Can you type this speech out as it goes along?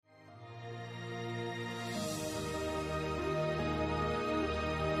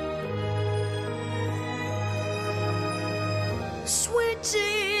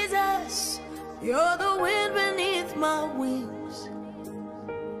Jesus, you're the wind beneath my wings.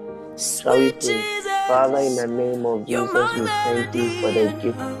 Shall we Sweet pray? Father, in the Jesus, name of you're Jesus, my we thank you for melody the and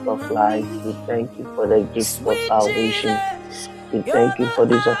gift of life. We harmony. thank you for the gift of Sweet salvation. Jesus, We you're thank you the for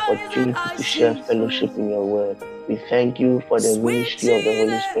this eyes that opportunity I to share see fellowship in through. your word. We thank you for the Sweet ministry of the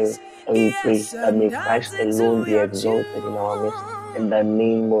Holy Spirit. Jesus, And we pray yes, that I'm may Christ dancing alone to be your exalted in our midst. In tune. the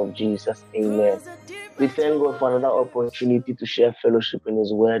name of Jesus, amen. 'Twas the We deepest thank God for another opportunity to share fellowship in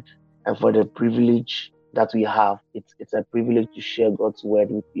His word and for the privilege that we have. It's a privilege to share God's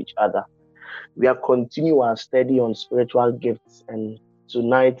word with each other. We are continuing our study on spiritual gifts, and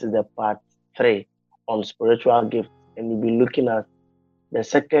tonight is the part 3 on spiritual gifts, and we'll be looking at the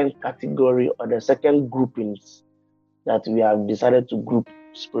second category or the second groupings that we have decided to group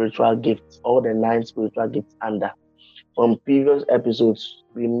spiritual gifts, all the 9 spiritual gifts under. From previous episodes,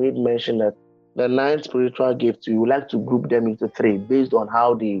 we made mention that the 9 spiritual gifts, we would like to group them into 3 based on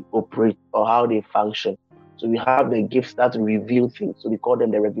how they operate or how they function. So we have the gifts that reveal things, so we call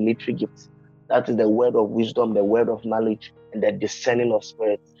them the revelatory gifts. That is the word of wisdom, the word of knowledge, and the discerning of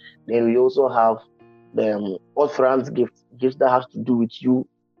spirits. Then we also have the utterance gifts, gifts that have to do with you,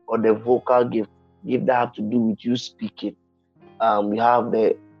 or the vocal gift, gifts that have to do with you speaking. We have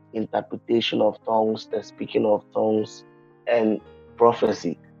the interpretation of tongues, the speaking of tongues, and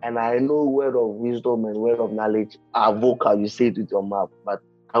prophecy. And I know word of wisdom and word of knowledge are vocal. You say it with your mouth, but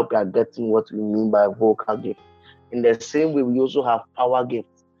I hope you are getting what we mean by vocal gift. In the same way, we also have power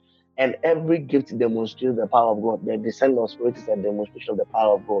gifts. And every gift demonstrates the power of God. The descent of spirit is a demonstration of the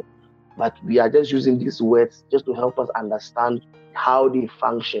power of God. But we are just using these words just to help us understand how they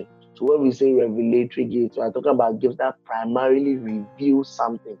function. So when we say revelatory gifts, we are talking about gifts that primarily reveal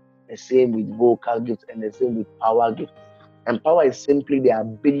something. The same with vocal gifts and the same with power gifts. And power is simply the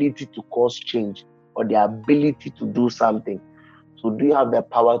ability to cause change or the ability to do something. So do you have the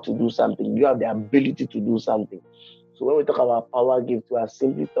power to do something? Do you have the ability to do something? So when we talk about power gifts, we are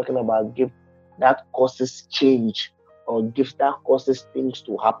simply talking about gifts that causes change or gifts that causes things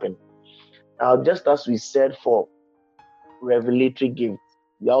to happen. Now, just as we said for revelatory gifts,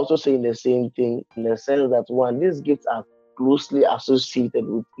 we are also saying the same thing in the sense that one, these gifts are closely associated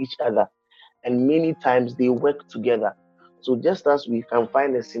with each other, and many times they work together. So just as we can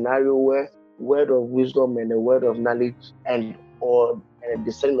find a scenario where word of wisdom and a word of knowledge and or a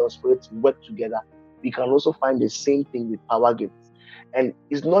discerning of spirits work together, we can also find the same thing with power gifts. And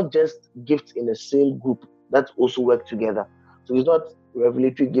it's not just gifts in the same group that also work together. So it's not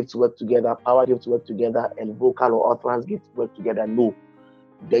revelatory gifts work together, power gifts work together, and vocal or utterance gifts work together. No,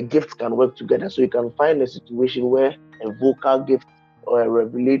 the gifts can work together. So you can find a situation where a vocal gift or a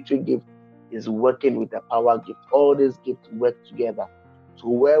revelatory gift is working with a power gift. All these gifts work together. So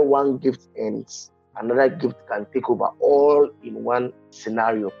where one gift ends, another gift can take over, all in one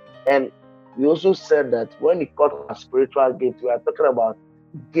scenario. And we also said that when we talk about spiritual gifts, we are talking about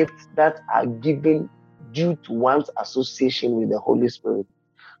gifts that are given due to one's association with the Holy Spirit.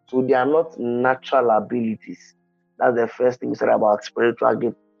 So they are not natural abilities. That's the first thing we said about spiritual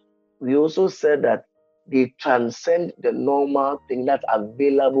gifts. We also said that they transcend the normal thing that's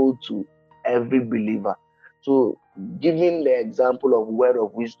available to every believer. So, giving the example of word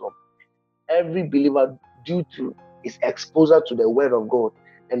of wisdom, every believer, due to his exposure to the word of God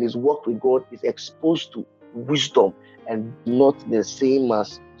and his work with God, is exposed to wisdom and not the same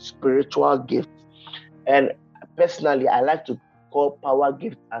as spiritual gifts. And personally, I like to call power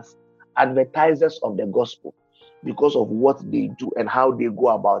gifts as advertisers of the gospel because of what they do and how they go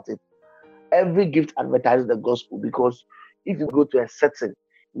about it. Every gift advertises the gospel, because if you go to a setting,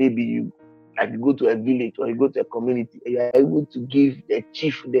 maybe you go to a village or you go to a community, and you are able to give the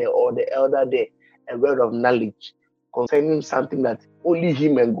chief there or the elder there a word of knowledge concerning something that only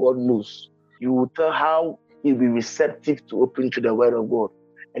him and God knows, you will tell how he'll be receptive to open to the word of God.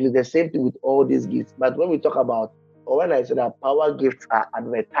 And it's the same thing with all these gifts. But when we talk about, or when I say that power gifts are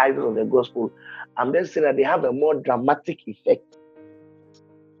advertisers of the gospel, I'm just saying that they have a more dramatic effect.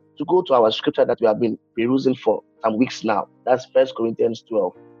 To go to our scripture that we have been perusing for some weeks now, that's 1 Corinthians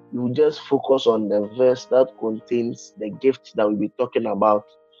 12. We will just focus on the verse that contains the gift that we'll be talking about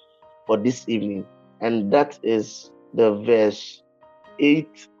for this evening. And that is the verse 8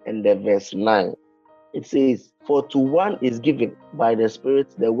 and the verse 9. It says, "For to one is given by the Spirit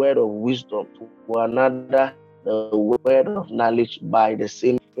the word of wisdom, to another the word of knowledge by the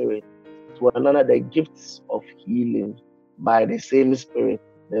same Spirit, to another the gifts of healing by the same Spirit."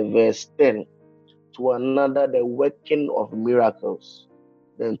 The verse 10, "To another the working of miracles,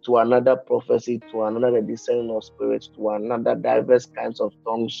 then to another prophecy, to another the discerning of spirits, to another diverse kinds of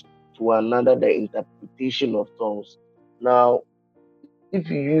tongues, to another the interpretation of tongues." Now, if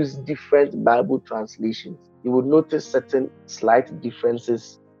you use different Bible translations, you would notice certain slight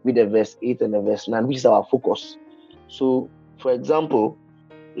differences with the verse 8 and the verse 9, which is our focus. So, for example,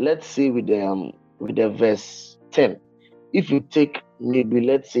 let's say with the verse 10, if you take maybe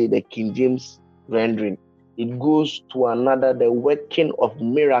let's say the King James rendering, it goes to another, the working of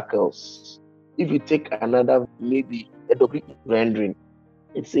miracles. If you take another, maybe the W rendering,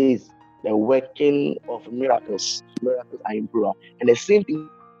 it says the working of miracles. Miracles are in plural. And the same thing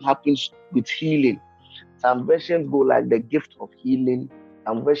happens with healing. Some versions go like the gift of healing.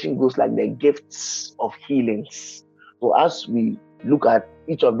 Some version goes like the gifts of healings. So as we look at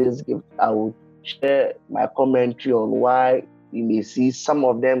each of these gifts, I will share my commentary on why we may see some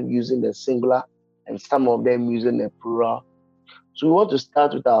of them using the singular and some of them using the plural. So we want to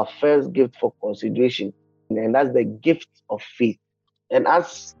start with our first gift for consideration, and that's the gift of faith. And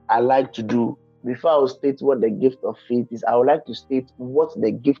as I like to do, before I will state what the gift of faith is, I would like to state what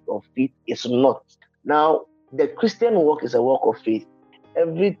the gift of faith is not. Now, the Christian walk is a walk of faith.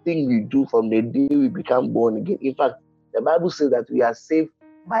 Everything we do from the day we become born again. In fact, the Bible says that we are saved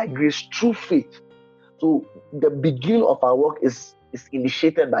by grace through faith. So the beginning of our work is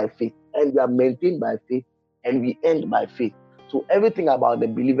initiated by faith, and we are maintained by faith, and we end by faith. So everything about the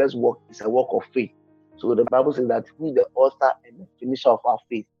believer's work is a work of faith. So the Bible says that who is the author and the finisher of our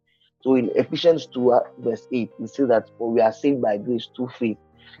faith. So in Ephesians 2, verse 8, we see that for we are saved by grace through faith.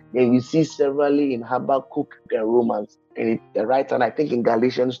 Then we see severally in Habakkuk and Romans, and the right, and I think in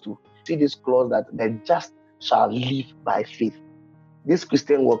Galatians 2, see this clause that the just shall live by faith. This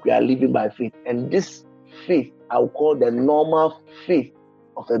Christian work, we are living by faith. And this faith, I'll call the normal faith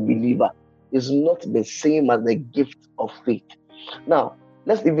of a believer, is not the same as the gift of faith. Now,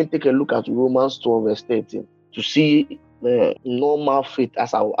 let's even take a look at Romans 12, verse 13, to see the normal faith,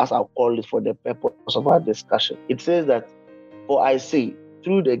 as I'll call it for the purpose of our discussion. It says that, for I say,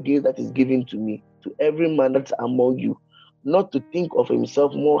 through the grace that is given to me, to every man that's among you, not to think of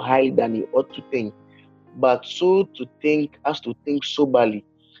himself more highly than he ought to think, but so to think as to think soberly,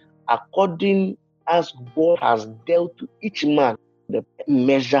 according as God has dealt to each man the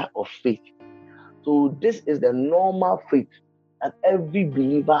measure of faith. So this is the normal faith that every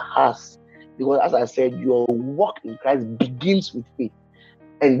believer has. Because as I said, your walk in Christ begins with faith.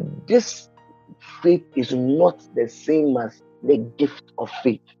 And this faith is not the same as the gift of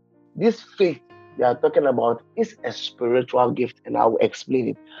faith. This faith they are talking about is a spiritual gift, and I will explain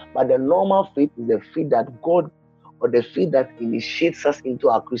it. But the normal faith is the faith that God, or the faith that initiates us into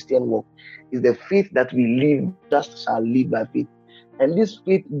our Christian walk, is the faith that we live, just shall live by faith. And this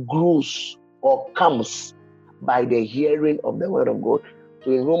faith grows or comes by the hearing of the word of God.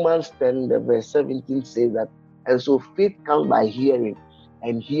 So in Romans 10, the verse 17 says that, and so faith comes by hearing,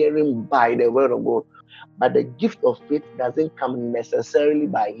 and hearing by the word of God. But the gift of faith doesn't come necessarily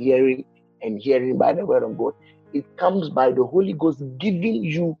by hearing and hearing by the word of God. It comes by the Holy Ghost giving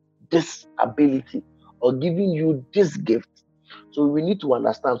you this ability or giving you this gift. So we need to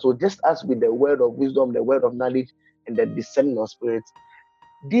understand. So just as with the word of wisdom, the word of knowledge, and the discerning of spirits,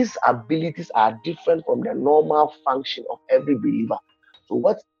 these abilities are different from the normal function of every believer. So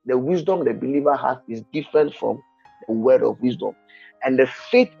what the wisdom the believer has is different from the word of wisdom. And the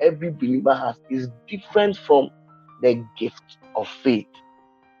faith every believer has is different from the gift of faith.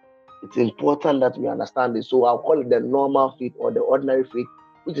 It's important that we understand this. So I'll call it the normal faith or the ordinary faith,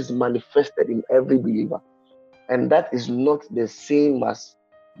 which is manifested in every believer. And that is not the same as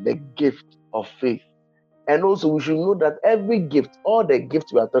the gift of faith. And also, we should know that every gift, all the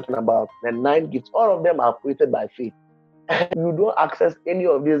gifts we are talking about, the 9 gifts, all of them are created by faith. You don't access any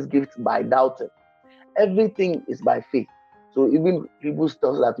of these gifts by doubting. Everything is by faith. So even Hebrews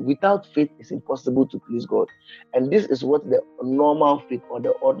tells us that without faith, it's impossible to please God. And this is what the normal faith or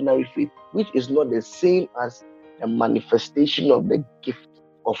the ordinary faith, which is not the same as the manifestation of the gift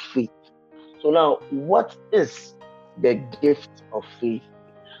of faith. So now, what is the gift of faith?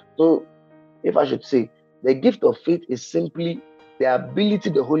 So if I should say, the gift of faith is simply the ability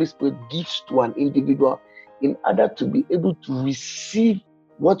the Holy Spirit gives to an individual in order to be able to receive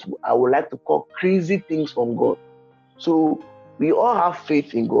what I would like to call crazy things from God. So we all have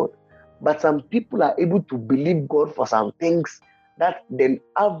faith in God, but some people are able to believe God for some things that the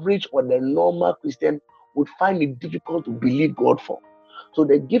average or the normal Christian would find it difficult to believe God for. So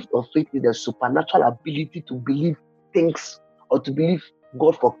the gift of faith is the supernatural ability to believe things or to believe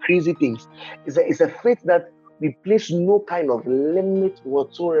God for crazy things. It's a faith that we place no kind of limit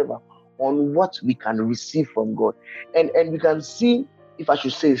whatsoever on what we can receive from God. And we can see, if I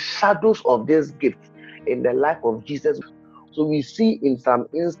should say, shadows of this gift in the life of Jesus. So we see in some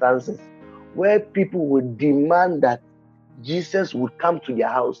instances where people would demand that Jesus would come to their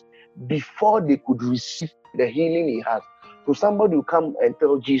house before they could receive the healing he has. So somebody will come and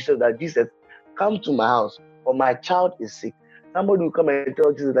tell Jesus that, Jesus, come to my house, or my child is sick. Somebody will come and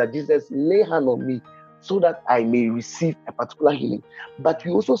tell Jesus that, Jesus, lay hand on me so that I may receive a particular healing. But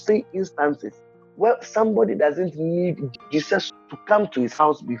we also see instances where somebody doesn't need Jesus to come to his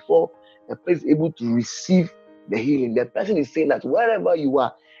house before the person is able to receive the healing. The person is saying that wherever you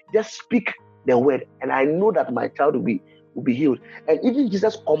are, just speak the word, and I know that my child will be healed. And even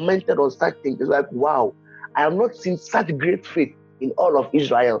Jesus commented on such things. It's like, wow, I have not seen such great faith in all of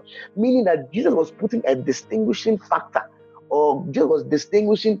Israel. Meaning that Jesus was putting a distinguishing factor, or Jesus was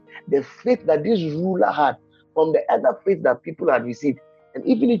distinguishing the faith that this ruler had from the other faith that people had received. And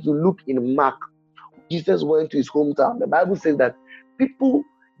even if you look in Mark, Jesus went to his hometown. The Bible says that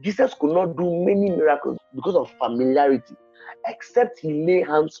Jesus could not do many miracles because of familiarity, except he lay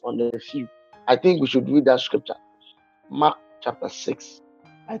hands on a few. I think we should read that scripture. Mark chapter 6.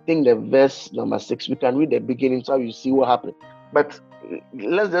 I think the verse number 6. We can read the beginning so you see what happened. But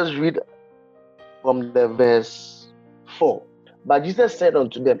let's just read from the verse 4. But Jesus said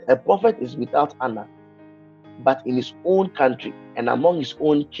unto them, a prophet is without honor, but in his own country, and among his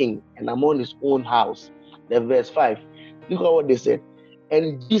own king, and among his own house. The verse 5. Look at what they said.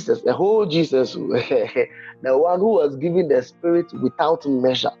 And Jesus, the whole Jesus, the one who was given the Spirit without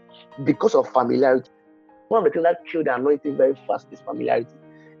measure, because of familiarity. One of the things that killed the anointing very fast is familiarity.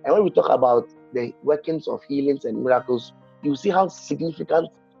 And when we talk about the workings of healings and miracles, you see how significant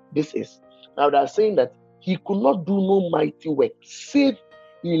this is. Now they're saying that he could not do no mighty work, save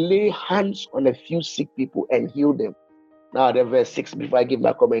he lay hands on a few sick people and healed them. Now the verse 6, before I give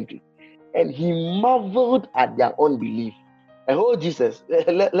my commentary. And he marveled at their unbelief. And oh Jesus,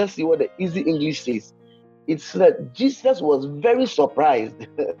 let's see what the easy English says. It said Jesus was very surprised.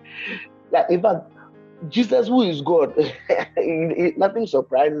 Like, in fact, Jesus, who is God, nothing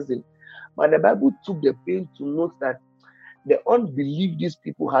surprises him. But the Bible took the pain to note that the unbelief these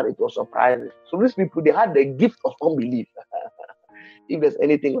people had, it was surprising. So these people, they had the gift of unbelief. If there's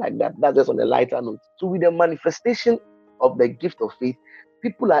anything like that, that's just on a lighter note. So with the manifestation of the gift of faith,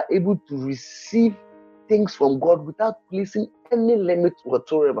 people are able to receive things from God without placing any limit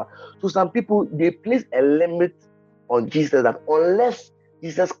whatsoever. So some people, they place a limit on Jesus that unless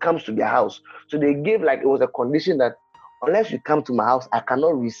Jesus comes to their house. So they gave, like, it was a condition that unless you come to my house, I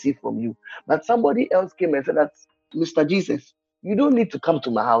cannot receive from you. But somebody else came and said that, Mr. Jesus, you don't need to come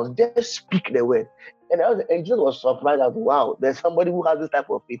to my house. Just speak the word. And Jesus was surprised that, wow, there's somebody who has this type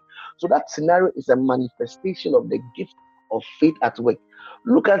of faith. So that scenario is a manifestation of the gift of faith at work.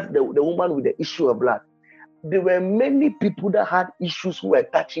 Look at the woman with the issue of blood. There were many people that had issues who were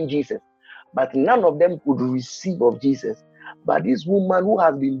touching Jesus, but none of them could receive of Jesus. But this woman who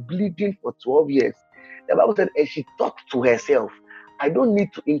has been bleeding for 12 years, the Bible said, and she thought to herself, I don't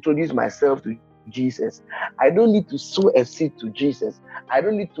need to introduce myself to Jesus. I don't need to sow a seed to Jesus. I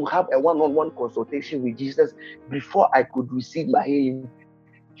don't need to have a one-on-one consultation with Jesus before I could receive my healing.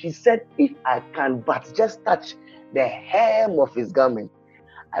 She said, if I can but just touch the hem of his garment,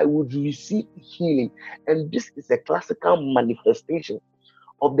 I would receive healing. And this is a classical manifestation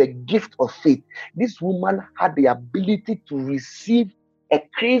of the gift of faith. This woman had the ability to receive a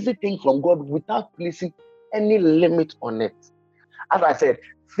crazy thing from God without placing any limit on it. As I said,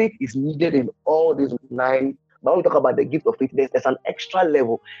 faith is needed in all these 9. But when we talk about the gift of faith, there's an extra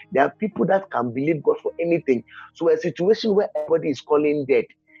level. There are people that can believe God for anything. So a situation where everybody is calling dead,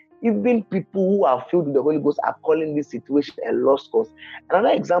 even people who are filled with the Holy Ghost are calling this situation a lost cause.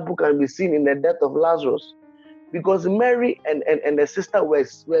 Another example can be seen in the death of Lazarus, because Mary and the sister were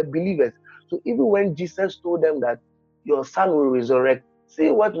believers. So even when Jesus told them that your son will resurrect, see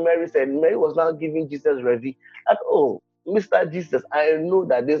what Mary said. Mary was now giving Jesus review that, oh, Mr. Jesus, I know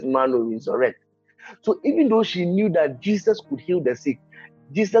that this man will resurrect. So even though she knew that Jesus could heal the sick,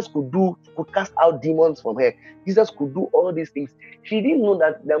 Jesus could cast out demons from her, Jesus could do all these things, she didn't know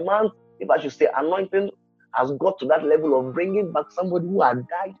that the man, if I should say, anointing has got to that level of bringing back somebody who had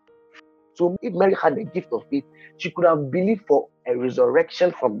died. So if Mary had the gift of faith, she could have believed for a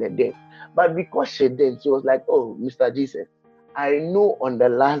resurrection from the dead. But because she didn't, she was like, oh, Mr. Jesus, I know on the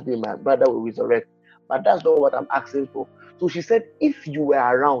last day my brother will resurrect, but that's not what I'm asking for. So she said, if you were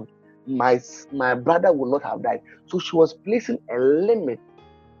around, my brother would not have died. So she was placing a limit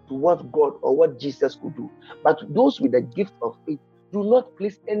to what God or what Jesus could do. But those with the gift of faith do not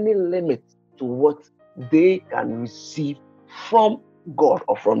place any limit to what they can receive from God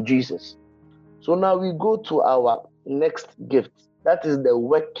or from Jesus. So now we go to our next gift. That is the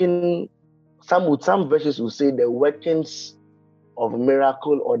working. Some verses will say the workings of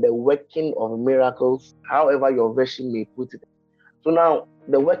miracle or the working of miracles, however your version may put it. So now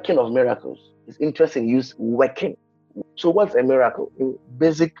the working of miracles is interesting. Use working. So what's a miracle? In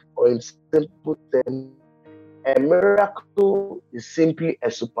basic or in simple terms, a miracle is simply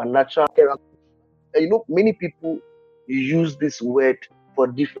a supernatural occurrence. Many people use this word for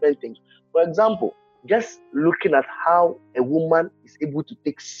different things. For example, just looking at how a woman is able to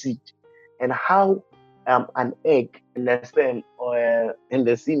take seed and how an egg and the sperm and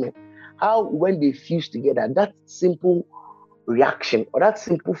the semen, how when they fuse together, that simple reaction or that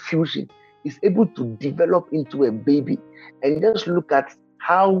simple fusion is able to develop into a baby. And just look at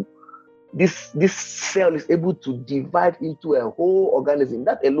how this cell is able to divide into a whole organism.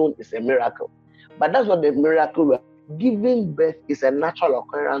 That alone is a miracle. But that's not the miracle. Giving birth is a natural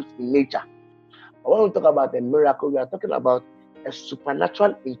occurrence in nature. But when we talk about a miracle, we are talking about a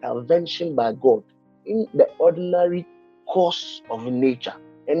supernatural intervention by God in the ordinary course of nature.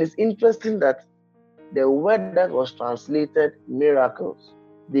 And it's interesting that the word that was translated miracles,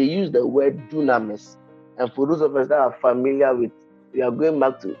 they use the word dunamis. And for those of us that are familiar with, we are going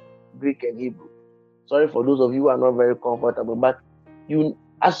back to Greek and Hebrew. Sorry for those of you who are not very comfortable, but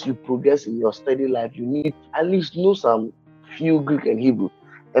as you progress in your study life, you need to at least know some few Greek and Hebrew.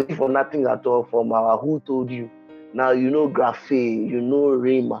 And if for nothing at all, from our who told you, now you know graphe, you know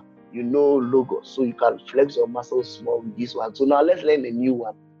rhema, you know logos, so you can flex your muscles small with this one. So now let's learn a new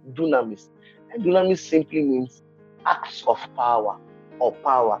one, dunamis. And dunamis simply means acts of power or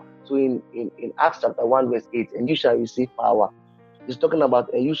power. So in Acts chapter 1 verse 8, and you shall receive power. It's talking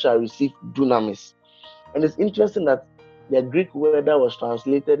about and you shall receive dunamis. And it's interesting that the Greek word that was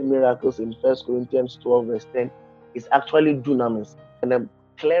translated miracles in 1 Corinthians 12 verse 10 is actually dunamis. And a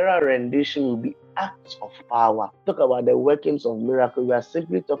clearer rendition will be acts of power. Talk about the workings of miracles. We are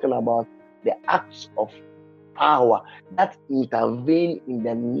simply talking about the acts of power that intervene in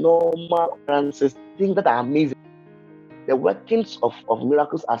the normal occurrences, things that are amazing. The workings of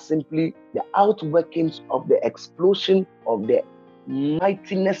miracles are simply the outworkings of the explosion of the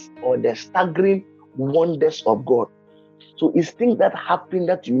mightiness or the staggering wonders of God. So it's things that happen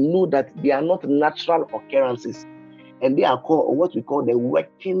that you know that they are not natural occurrences, and they are called what we call the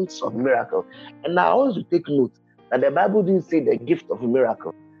workings of miracle. And now I want you to take note that the Bible didn't say the gift of a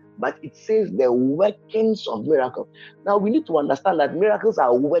miracle, but it says the workings of miracle. Now we need to understand that miracles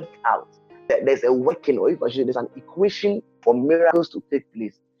are worked out. There's a working, or if I should, there's an equation for miracles to take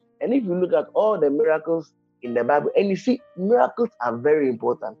place. And if you look at all the miracles in the Bible, and you see, miracles are very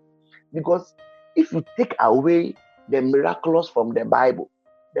important, because if you take away the miraculous from the Bible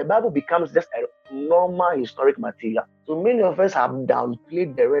becomes just a normal historic material. So many of us have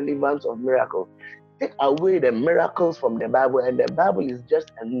downplayed the relevance of miracles. Take away the miracles from the Bible, and the Bible is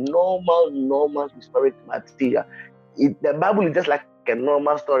just a normal historic material. The Bible is just like a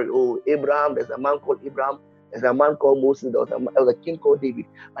normal story. Oh, Abraham, there's a man called Abraham, there's a man called Moses, there was a king called David.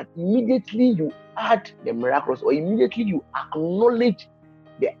 But immediately you add the miraculous, or immediately you acknowledge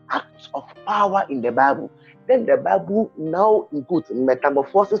the acts of power in the Bible, then the Bible now includes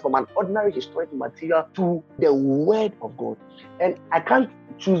metamorphosis from an ordinary historic material to the Word of God. And I can't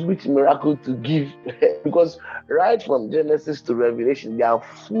choose which miracle to give because right from Genesis to Revelation, they are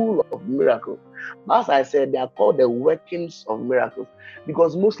full of miracles. As I said, they are called the workings of miracles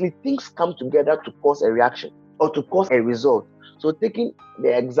because mostly things come together to cause a reaction or to cause a result. So taking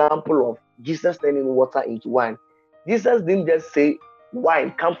the example of Jesus turning water into wine, Jesus didn't just say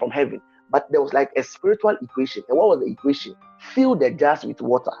wine come from heaven, but there was like a spiritual equation. And what was the equation? Fill the jars with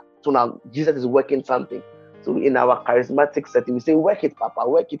water. So now Jesus is working something. So in our charismatic setting, we say, work it, Papa,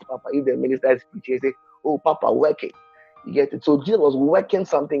 work it, Papa. If the minister is preaching, say, oh, Papa, work it. You get it? So Jesus was working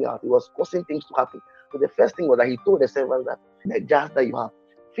something out. He was causing things to happen. So the first thing was that he told the servants that the jars that you have,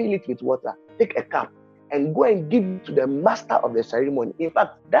 fill it with water, take a cup, and go and give it to the master of the ceremony. In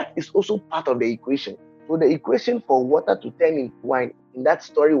fact, that is also part of the equation. So the equation for water to turn into wine in that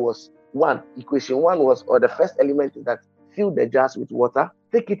story was equation one was, or the first element is that fill the jars with water,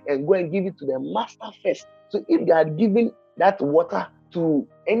 take it and go and give it to the master first. So if they had given that water to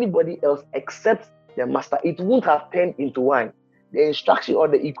anybody else except the master, it wouldn't have turned into wine. The instruction or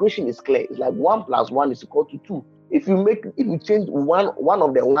the equation is clear. It's like 1 + 1 is equal to 2. If you change one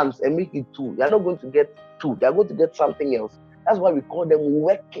of the ones and make it 2, you're not going to get 2. You're going to get something else. That's why we call them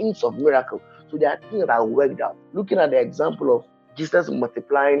workings of miracle. So there are things that are worked out. Looking at the example of Jesus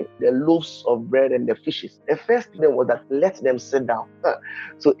multiplying the loaves of bread and the fishes, the first thing was that let them sit down.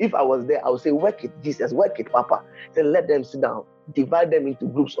 So if I was there, I would say, work it, Jesus, work it, Papa. Then let them sit down. Divide them into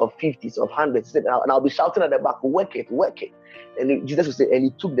groups of 50s, of 100s, and I'll be shouting at the back, work it, work it. And Jesus would say, and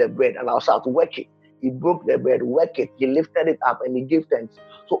he took the bread, and I'll shout, work it. He broke the bread, worked it, he lifted it up, and he gave thanks.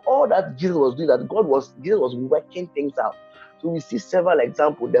 So all that Jesus was doing, Jesus was working things out. So we see several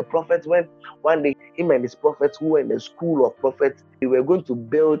examples. The prophets, when one day him and his prophets who were in the school of prophets, they were going to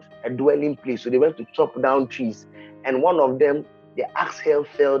build a dwelling place. So they went to chop down trees. And one of them, the axe head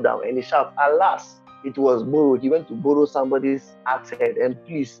fell down, and he shouted, "Alas, it was borrowed." He went to borrow somebody's axe head, and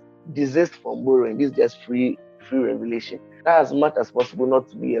please desist from borrowing. This is just free revelation. Try as much as possible not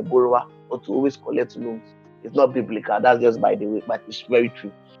to be a borrower or to always collect loans. It's not biblical. That's just by the way, but it's very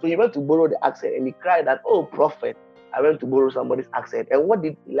true. So he went to borrow the axe head, and he cried that, "Oh, prophet, I went to borrow somebody's axe head." And what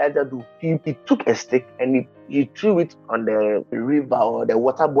did Elijah do? He took a stick and he threw it on the river or the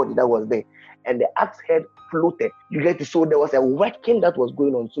water body that was there. And the axe head floated. You get it? So there was a working that was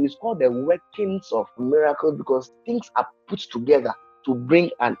going on. So it's called the workings of miracles, because things are put together to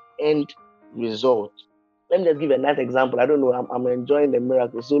bring an end result. Let me just give a nice example. I don't know, I'm enjoying the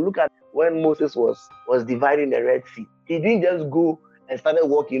miracle. So look at when Moses was dividing the Red Sea. He didn't just go and started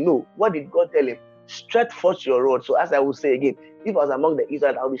walking. No. What did God tell him? Stretch forth your rod. So as I will say again, if I was among the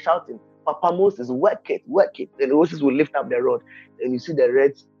Israelites, I'll be shouting, "Papa Moses, work it, work it." Then Moses will lift up the rod. And you see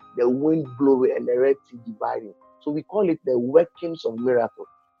the wind blowing and the Red Sea dividing. So we call it the workings of miracle,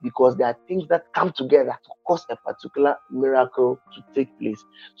 because there are things that come together to cause a particular miracle to take place.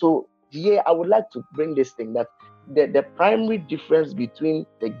 So here I would like to bring this thing that the primary difference between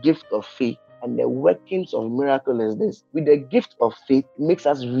the gift of faith and the workings of miracle is this. With the gift of faith, it makes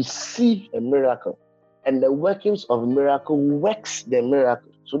us receive a miracle, and the workings of miracle works the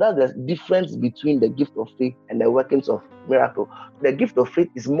miracle. So that's the difference between the gift of faith and the workings of miracle. The gift of faith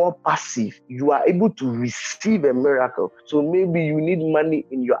is more passive. You are able to receive a miracle. So maybe you need money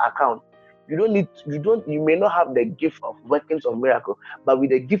in your account. You may not have the gift of workings of miracle, but with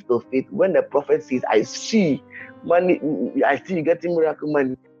the gift of faith, when the prophet says, "I see money, I see you getting miracle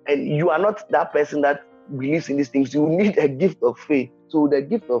money," and you are not that person that believes in these things, you need a gift of faith. So the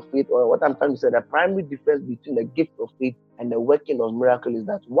gift of faith, or what I'm trying to say, the primary difference between the gift of faith and the working of miracle is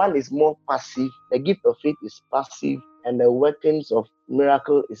that one is more passive. The gift of faith is passive, and the workings of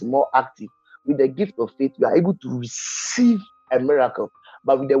miracle is more active. With the gift of faith, you are able to receive a miracle.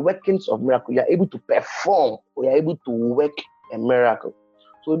 But with the workings of miracle, you are able to perform, or you are able to work a miracle.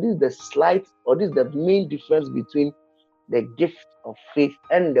 So this is the main difference between the gift of faith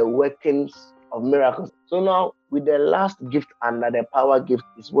and the workings of miracles. So now, with the last gift under the power gift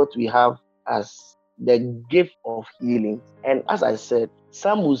is what we have as the gift of healing. And as I said,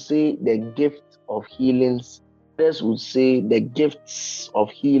 some will say the gift of healings, others will say the gifts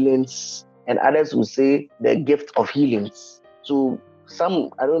of healings, and others will say the gift of healings. So some,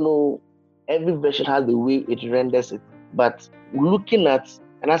 I don't know, every version has the way it renders it. But looking at,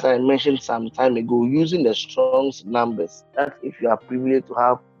 and as I mentioned some time ago, using the Strong's numbers, that if you are privileged to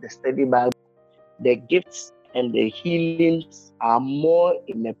have the study Bible, the gifts and the healings are more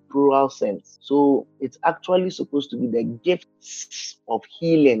in a plural sense. So it's actually supposed to be the gifts of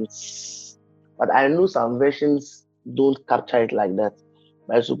healings. But I know some versions don't capture it like that.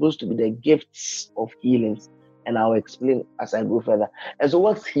 But it's supposed to be the gifts of healings. And I'll explain as I go further. And so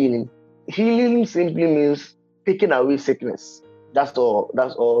what's healing? Healing simply means taking away sickness. That's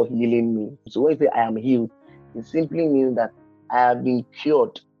all healing means. So when you say I am healed, it simply means that I have been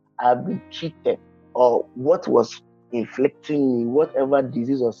cured, I have been treated, or what was inflicting me, whatever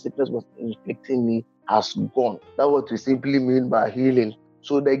disease or sickness was inflicting me has gone. That's what we simply mean by healing.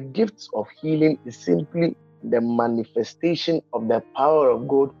 So the gift of healing is simply the manifestation of the power of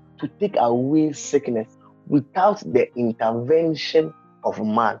God to take away sickness without the intervention of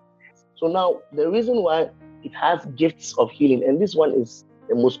man. So now, the reason why it has gifts of healing, and this one is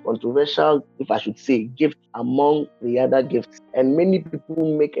the most controversial, if I should say, gift among the other gifts. And many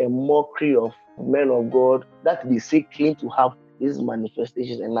people make a mockery of men of God that they say claim to have these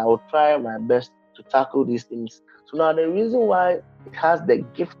manifestations, and I will try my best to tackle these things. So now, the reason why it has the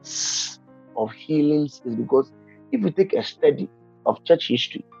gifts of healings is because if you take a study of church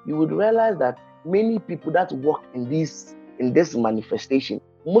history, you would realize that many people that work in this manifestation,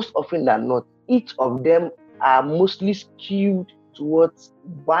 most often than not, each of them are mostly skewed towards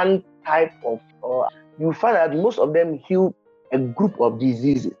one type of, you find that most of them heal a group of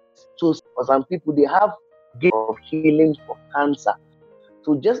diseases. So for some people, they have gift of healing for cancer.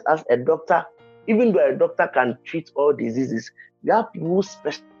 So just as a doctor, even though a doctor can treat all diseases, there are people who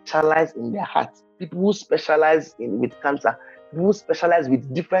specialize in their heart, people who specialize with cancer, people who specialize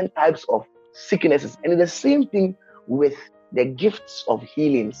with different types of sicknesses. And it's the same thing with the gifts of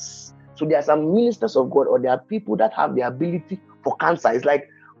healings. So there are some ministers of God, or there are people that have the ability for cancer. It's like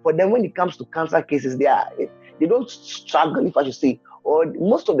for them, when it comes to cancer cases, they don't struggle, if I should say, or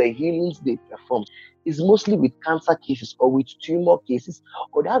most of the healings they perform is mostly with cancer cases or with tumor cases,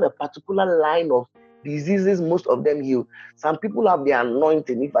 or they have a particular line of diseases most of them heal. Some people have the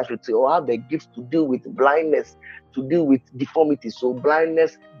anointing, if I should say, or have the gift to deal with blindness, to deal with deformity. So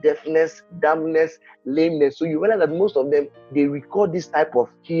blindness, deafness, dumbness, lameness. So you realize that most of them, they record this type of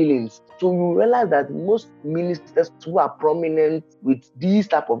healings. So you realize that most ministers who are prominent with these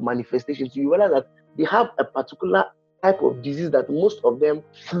type of manifestations, you realize that they have a particular type of disease that most of them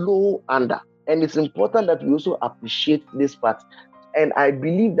flow under. And it's important that we also appreciate this part. And I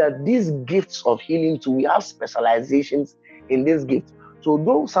believe that these gifts of healing too, we have specializations in this gift. So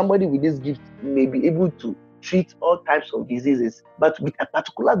though somebody with this gift may be able to treat all types of diseases, but with a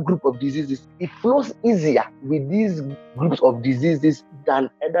particular group of diseases, it flows easier with these groups of diseases than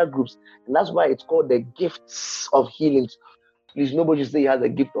other groups. And that's why it's called the gifts of healing. Please, nobody say he has a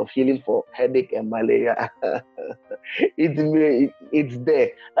gift of healing for headache and malaria. It's there.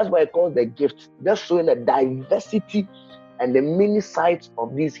 That's why it calls the gift. Just showing the diversity and the many sides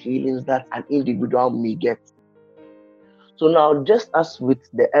of these healings that an individual may get. So now, just as with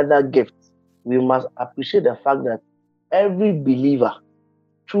the other gifts, we must appreciate the fact that every believer,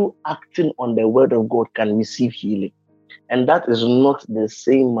 through acting on the word of God, can receive healing. And that is not the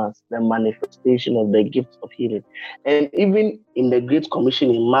same as the manifestation of the gift of healing. And even in the Great Commission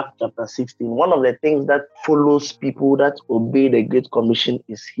in Mark chapter 16, one of the things that follows people that obey the Great Commission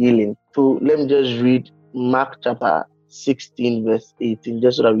is healing. So let me just read Mark chapter 16 verse 18,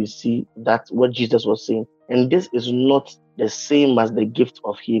 just so that we see that what Jesus was saying. And this is not the same as the gift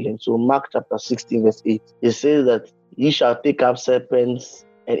of healing. So Mark chapter 16 verse 8, it says that ye shall take up serpents,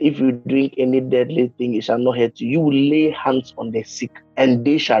 and if you drink any deadly thing, it shall not hurt you. You will lay hands on the sick, and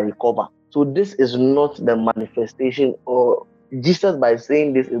they shall recover. So this is not the manifestation, or Jesus by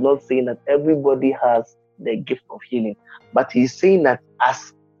saying this is not saying that everybody has the gift of healing, but he's saying that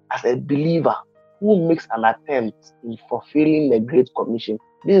as a believer who makes an attempt in fulfilling the Great Commission,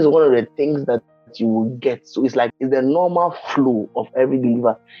 this is one of the things that you will get. So it's the normal flow of every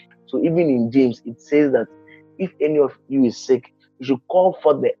believer. So even in James, it says that if any of you is sick, you should call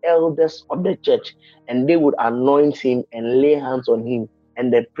for the elders of the church, and they would anoint him and lay hands on him,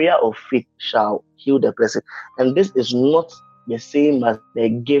 and the prayer of faith shall heal the person. And this is not the same as the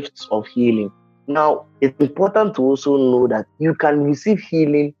gifts of healing. Now, it's important to also know that you can receive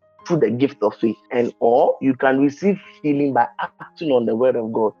healing through the gift of faith, or you can receive healing by acting on the word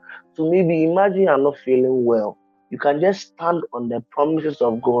of God. So maybe imagine you're not feeling well. You can just stand on the promises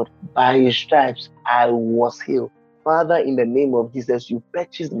of God. By his stripes, I was healed. Father, in the name of Jesus, you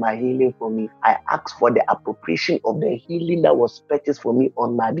purchased my healing for me. I ask for the appropriation of the healing that was purchased for me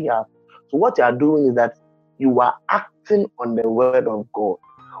on my behalf. So what you are doing is that you are acting on the word of God.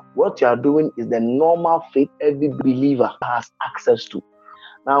 What you are doing is the normal faith every believer has access to.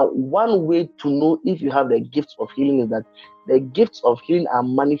 Now, one way to know if you have the gifts of healing is that the gifts of healing are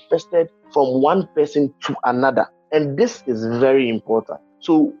manifested from one person to another. And this is very important.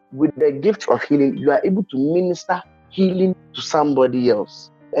 So with the gift of healing, you are able to minister healing to somebody else.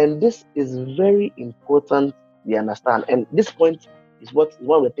 And this is very important, we understand. And this point is one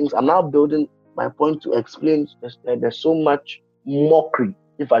of the things I'm now building my point to explain. There's so much mockery,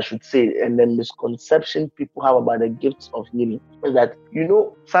 if I should say, and the misconception people have about the gifts of healing is that,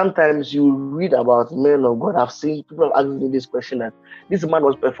 sometimes you read about men of God. I've seen people asking me this question that this man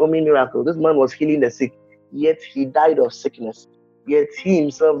was performing miracles, this man was healing the sick, yet he died of sickness. Yet he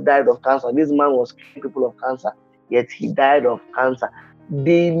himself died of cancer. This man was killing people of cancer, yet he died of cancer.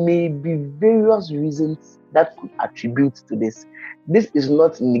 There may be various reasons that could attribute to this. This is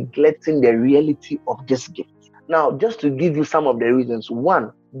not neglecting the reality of this gift. Now, just to give you some of the reasons.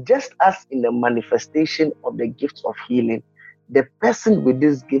 One, just as in the manifestation of the gifts of healing, the person with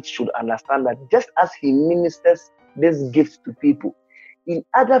this gift should understand that just as he ministers this gift to people, in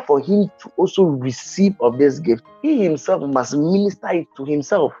order for him to also receive of this gift, he himself must minister it to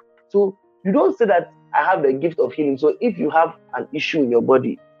himself. So you don't say that I have the gift of healing, so if you have an issue in your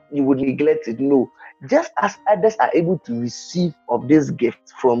body, you would neglect it. No. Just as others are able to receive of this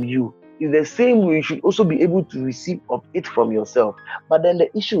gift from you, in the same way you should also be able to receive of it from yourself. But then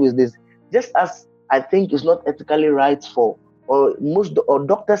the issue is this: just as I think it's not ethically right or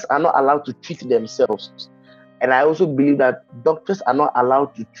doctors are not allowed to treat themselves. And I also believe that doctors are not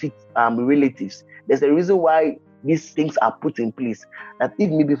allowed to treat relatives. There's a reason why these things are put in place. That if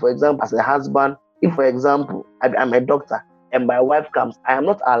maybe, for example, as a husband, if, for example, I'm a doctor and my wife comes, I am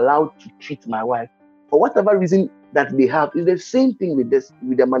not allowed to treat my wife. For whatever reason that they have, is the same thing with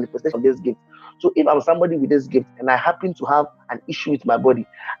the manifestation of this gift. So if I'm somebody with this gift and I happen to have an issue with my body,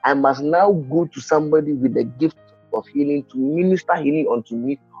 I must now go to somebody with the gift of healing to minister healing unto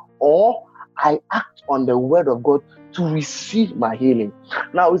me, or I act on the word of God to receive my healing.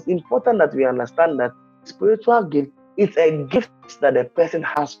 Now, it's important that we understand that spiritual gift is a gift that the person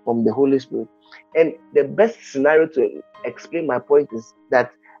has from the Holy Spirit. And the best scenario to explain my point is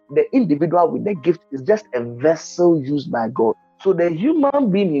that the individual with the gift is just a vessel used by God. So the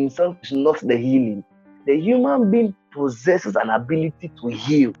human being himself is not the healing. The human being possesses an ability to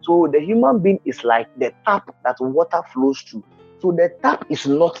heal. So the human being is like the tap that water flows through. So the tap is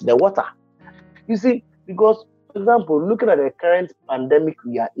not the water. You see, because, for example, looking at the current pandemic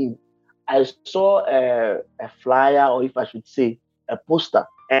we are in, I saw a flyer, or if I should say, a poster,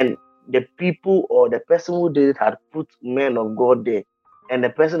 and the people or the person who did it had put men of God there. And the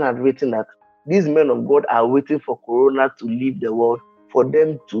person had written that these men of God are waiting for Corona to leave the world for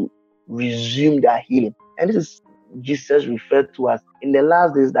them to resume their healing. And this is Jesus referred to as in the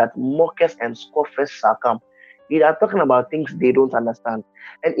last days that mockers and scoffers shall come. They are talking about things they don't understand.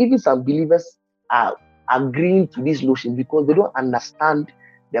 And even some believers are agreeing to this notion because they don't understand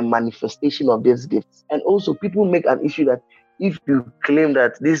the manifestation of these gifts. And also, people make an issue that if you claim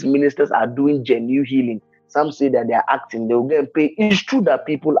that these ministers are doing genuine healing, some say that they are acting, they will get and pay. It's true that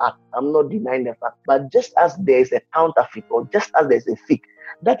people act. I'm not denying the fact. But just as there is a counterfeit or just as there's a fake,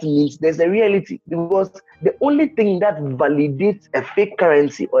 that means there's a reality. Because the only thing that validates a fake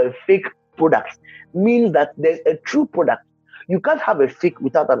currency or a fake product means that there's a true product. You can't have a fake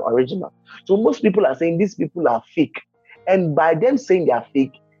without an original. So most people are saying these people are fake. And by them saying they are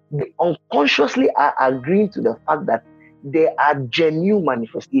fake, they unconsciously are agreeing to the fact that they are genuine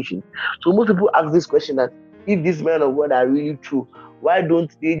manifestations. So most people ask this question that if these men of God are really true, why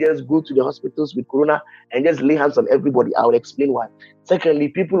don't they just go to the hospitals with Corona and just lay hands on everybody? I will explain why. Secondly,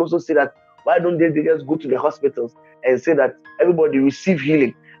 people also say that why don't they just go to the hospitals and say that everybody receive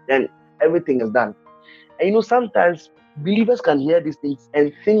healing, then everything is done. And sometimes believers can hear these things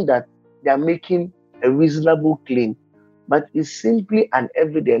and think that they are making a reasonable claim, but it's simply an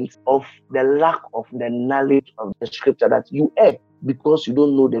evidence of the lack of the knowledge of the scripture, that you err because you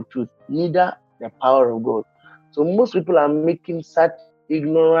don't know the truth, neither the power of God. So most people are making such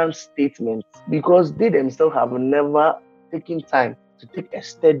ignorant statements because they themselves have never taken time to take a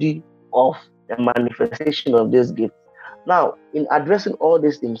study of the manifestation of this gift. Now, in addressing all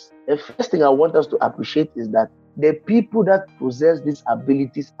these things, the first thing I want us to appreciate is that the people that possess these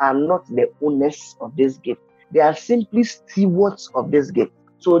abilities are not the owners of this gift. They are simply stewards of this gift.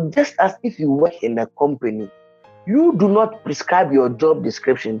 So just as if you work in a company, you do not prescribe your job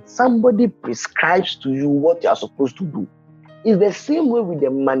description. Somebody prescribes to you what you are supposed to do. It's the same way with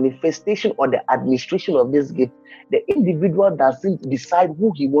the manifestation or the administration of this gift. The individual doesn't decide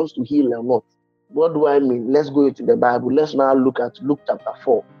who he wants to heal or not. What do I mean? Let's go into the Bible. Let's now look at Luke chapter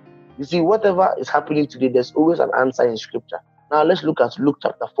 4. You see, whatever is happening today, there's always an answer in scripture. Now let's look at Luke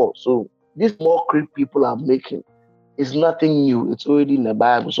chapter 4. So this mockery people are making is nothing new. It's already in the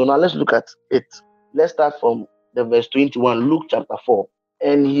Bible. So now let's look at it. Let's start from the verse 21, Luke chapter 4.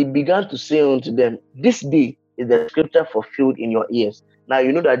 And he began to say unto them, this day is the scripture fulfilled in your ears. Now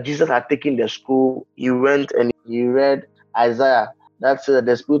you know that Jesus had taken the scroll. He went and he read Isaiah. That said,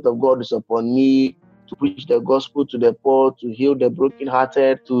 the Spirit of God is upon me to preach the gospel to the poor, to heal the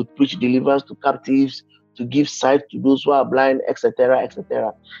brokenhearted, to preach deliverance to captives, to give sight to those who are blind, etc.,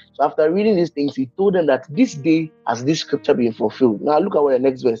 etc. So after reading these things, he told them that this day has this scripture been fulfilled. Now look at what the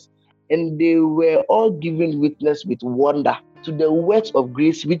next verse. And they were all given witness with wonder to the words of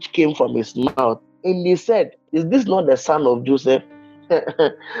grace which came from his mouth. And they said, is this not the son of Joseph?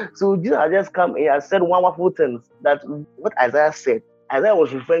 So Jesus has just come and has said wonderful things, that what Isaiah said, Isaiah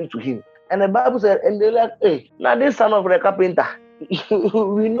was referring to him. And the Bible said, and they're like, hey, now this son of the carpenter,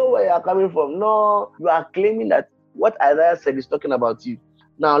 we know where you are coming from. No, you are claiming that what Isaiah said is talking about you.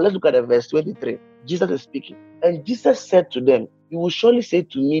 Now let's look at the verse 23. Jesus is speaking. And Jesus said to them, you will surely say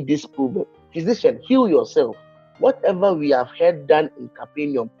to me this proverb, physician, heal yourself. Whatever we have heard done in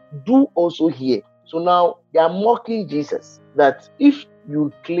Capernaum, do also here. So now they are mocking Jesus, that if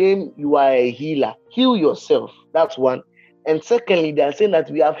you claim you are a healer, heal yourself. That's one. And secondly, they are saying that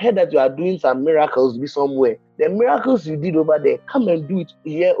we have heard that you are doing some miracles somewhere. The miracles you did over there, come and do it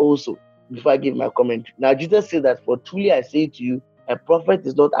here also. Before I give my comment. Now Jesus said that, for truly I say to you, a prophet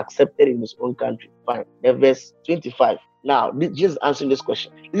is not accepted in his own country. Fine. The verse 25. Now, Jesus answering this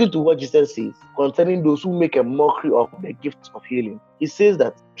question. Listen to what Jesus says concerning those who make a mockery of the gift of healing. He says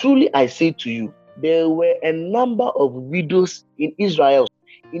that, truly I say to you, there were a number of widows in Israel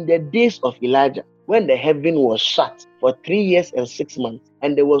in the days of Elijah, when the heaven was shut for 3 years and 6 months,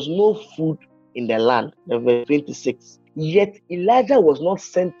 and there was no food in the land. Verse 26. Yet Elijah was not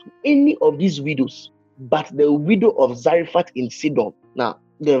sent to any of these widows, but the widow of Zarephath in Sidon. Now,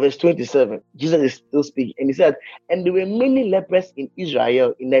 the verse 27, Jesus is still speaking, and he said, and there were many lepers in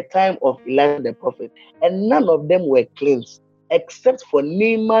Israel in the time of Elijah the prophet, and none of them were cleansed, except for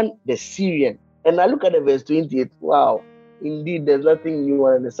Naaman the Syrian. And I look at the verse 28. Wow, indeed, there's nothing new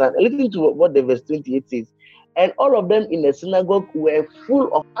under the sun. Listen to what the verse 28 says. And all of them in the synagogue were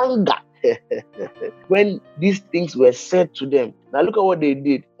full of anger when these things were said to them. Now look at what they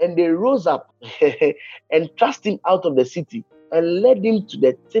did. And they rose up and thrust him out of the city and led him to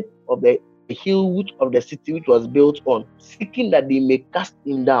the tip of the hill of the city which was built on, seeking that they may cast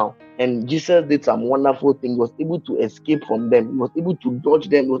him down. And Jesus did some wonderful thing. He was able to escape from them. He was able to dodge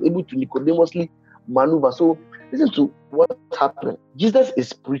them. He was able to Nicodemously maneuver. So listen to what happened. Jesus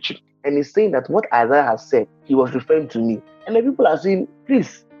is preaching and he's saying that what Isaiah has said, he was referring to me. And the people are saying,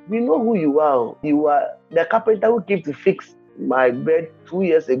 please, we know who you are. You are the carpenter who came to fix my bed 2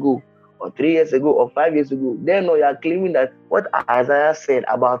 years ago, or 3 years ago, or 5 years ago. Then you are claiming that what Isaiah said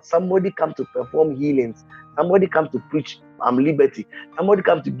about somebody come to perform healings, somebody come to preach liberty, somebody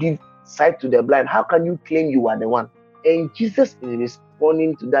come to give sight to the blind. How can you claim you are the one? And Jesus is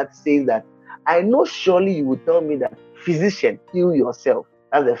responding to that, says that, I know surely you will tell me that, physician, heal yourself.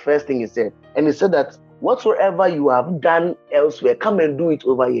 That's the first thing he said. And he said that whatsoever you have done elsewhere, come and do it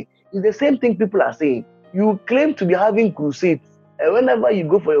over here. It's the same thing people are saying. You claim to be having crusades, and whenever you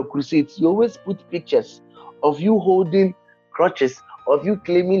go for your crusades, you always put pictures of you holding crutches, of you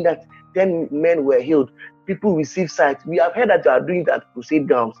claiming that 10 men were healed, people receive sight. We have heard that you are doing that crusade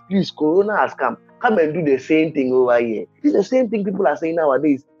grounds. Please, Corona has come. Come and do the same thing over here. It's the same thing people are saying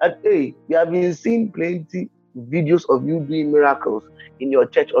nowadays. That, hey, we have been seeing plenty videos of you doing miracles in your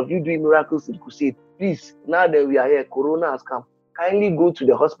church, of you doing miracles in crusade. Please, now that we are here, Corona has come. Kindly go to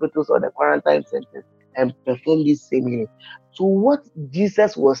the hospitals or the quarantine centers and perform this same healing. So what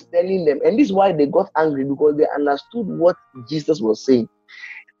Jesus was telling them, and this is why they got angry, because they understood what Jesus was saying.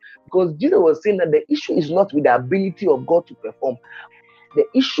 Because Jesus was saying that the issue is not with the ability of God to perform. The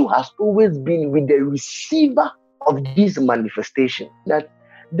issue has always been with the receiver of this manifestation. That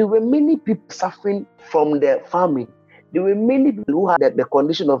there were many people suffering from the famine. There were many people who had the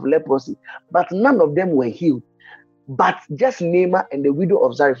condition of leprosy, but none of them were healed. But just Naaman and the widow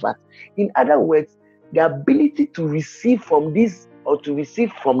of Zarephath. In other words, the ability to receive from this or to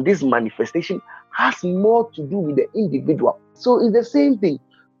receive from this manifestation has more to do with the individual. So it's the same thing.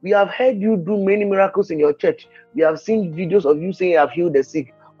 We have heard you do many miracles in your church. We have seen videos of you saying you have healed the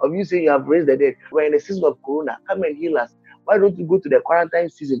sick, of you saying you have raised the dead. We're in the season of Corona. Come and heal us. Why don't you go to the quarantine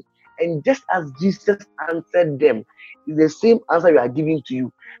season? And just as Jesus answered them, it's the same answer we are giving to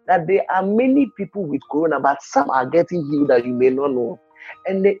you. That there are many people with Corona, but some are getting healed that you may not know.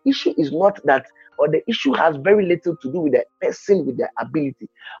 And the issue is not that, or the issue has very little to do with the person with the ability,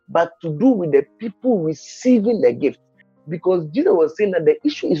 but to do with the people receiving the gift. Because Jesus was saying that the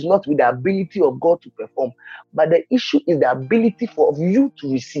issue is not with the ability of God to perform, but the issue is the ability for you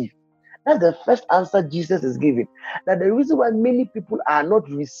to receive. That's the first answer Jesus is giving. That the reason why many people are not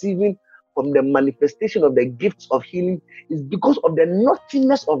receiving from the manifestation of the gifts of healing is because of the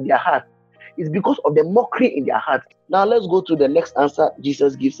naughtiness of their heart. It's because of the mockery in their heart. Now let's go to the next answer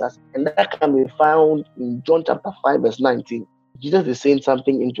Jesus gives us, and that can be found in John chapter 5 verse 19. Jesus is saying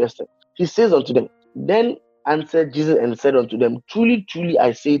something interesting. He says unto them, then answered Jesus and said unto them, truly, truly,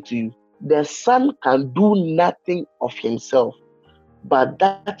 I say to you, the Son can do nothing of himself, but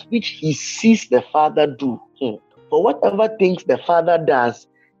that which he sees the Father do. For whatever things the Father does,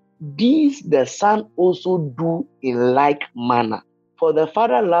 these the Son also do in like manner. For the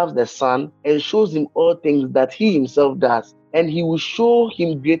Father loves the Son and shows him all things that he himself does, and he will show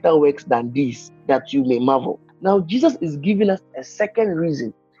him greater works than these, that you may marvel. Now, Jesus is giving us a second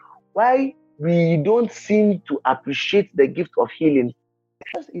reason why we don't seem to appreciate the gift of healing.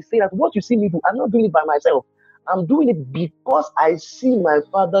 He's saying that what you see me do, I'm not doing it by myself. I'm doing it because I see my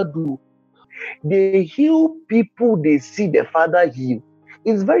Father do. They heal people they see the Father heal.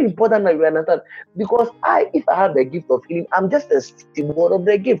 It's very important that we understand, because if I have the gift of healing, I'm just a steward of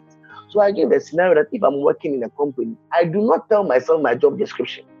the gift. So I give a scenario that if I'm working in a company, I do not tell myself my job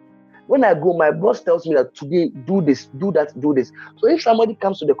description. When I go, my boss tells me that today, do this, do that, do this. So if somebody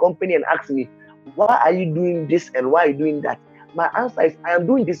comes to the company and asks me, why are you doing this and why are you doing that? My answer is, I am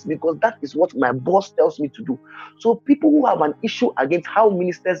doing this because that is what my boss tells me to do. So people who have an issue against how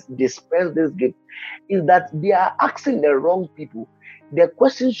ministers dispense this gift is that they are asking the wrong people. The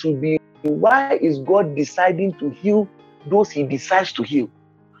question should be, why is God deciding to heal those he decides to heal?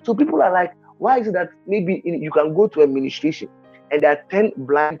 So people are like, why is it that maybe you can go to administration and there are 10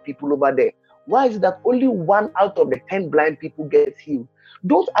 blind people over there? Why is it that only 1 out of the 10 blind people gets healed?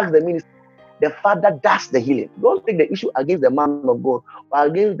 Don't ask the minister. the Father does the healing. Don't take the issue against the man of God or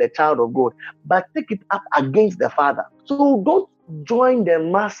against the child of God, but take it up against the Father. So don't join the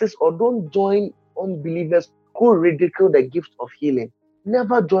masses or don't join unbelievers who ridicule the gift of healing.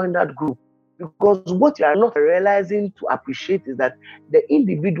 Never join that group, because what you are not realizing to appreciate is that the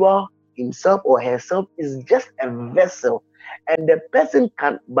individual himself or herself is just a vessel, and the person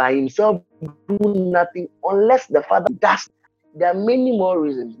can by himself do nothing unless the Father does. There are many more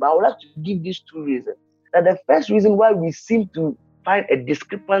reasons, but I would like to give these two reasons. That the first reason why we seem to find a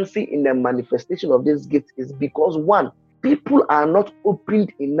discrepancy in the manifestation of this gift is because, one, people are not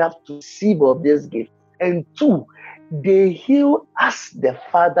opened enough to receive of this gift, and two, they heal as the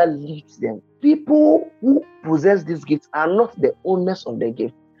Father leads them. People who possess these gifts are not the owners of the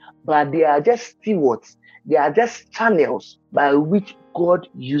gift, but they are just stewards. They are just channels by which God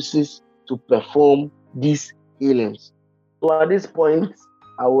uses to perform these healings. So at this point,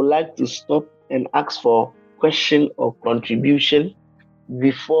 I would like to stop and ask for question or contribution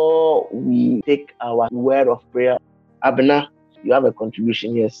before we take our word of prayer. Abena, you have a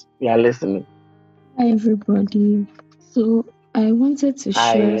contribution? Yes, we are listening. Hi, everybody. So I wanted to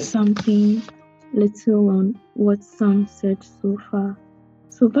share Hi. something little on what Sam said so far.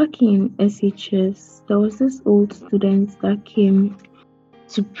 So back in SHS, there was this old student that came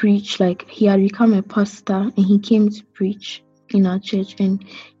to preach. Like, he had become a pastor and he came to preach in our church. And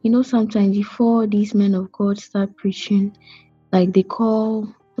sometimes before these men of God start preaching, like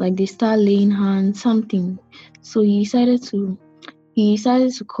they start laying hands, something. So he decided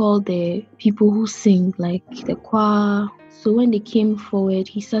to call the people who sing, like the choir. So when they came forward,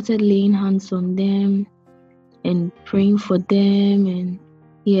 he started laying hands on them and praying for them. And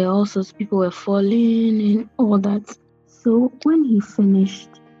all sorts of people were falling and all that. So when he finished,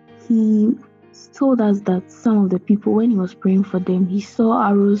 he told us that some of the people, when he was praying for them, he saw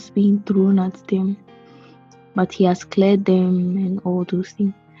arrows being thrown at them, but he has cleared them and all those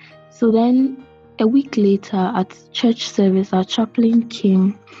things. So then a week later at church service, our chaplain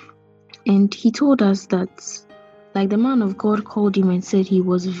came and he told us that, like, the man of God called him and said he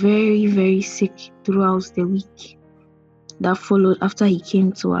was very, very sick throughout the week that followed after he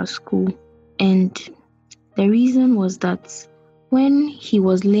came to our school. And the reason was that when he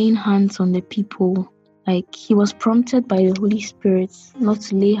was laying hands on the people, like, he was prompted by the Holy Spirit not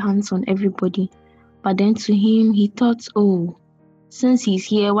to lay hands on everybody. But then to him, he thought, oh, since he's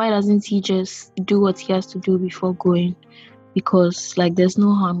here, why doesn't he just do what he has to do before going? Because, like, there's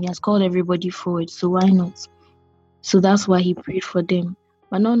no harm. He has called everybody forward, so why not? So that's why he prayed for them.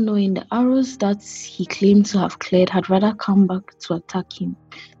 But not knowing the arrows that he claimed to have cleared had rather come back to attack him.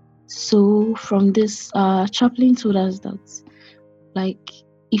 So from this, chaplain told us that, like,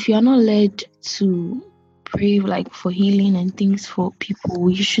 if you are not led to pray, like, for healing and things for people,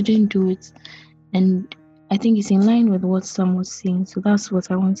 you shouldn't do it. And I think it's in line with what Sam was saying. So that's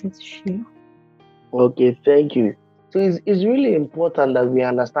what I wanted to share. Okay, thank you. So it's really important that we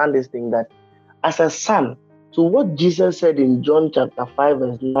understand this thing, that as a son, so what Jesus said in John chapter 5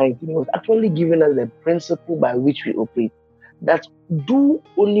 verse 19 was actually giving us the principle by which we operate. That do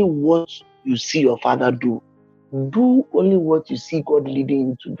only what you see your Father do. Do only what you see God leading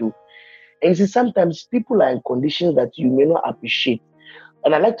you to do. And you see, sometimes people are in conditions that you may not appreciate.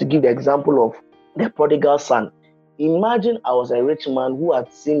 And I like to give the example of the prodigal son. Imagine I was a rich man who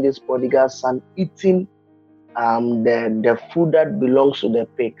had seen this prodigal son eating the food that belongs to the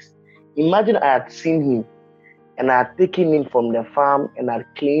pigs. Imagine I had seen him and I had taken him from the farm and I had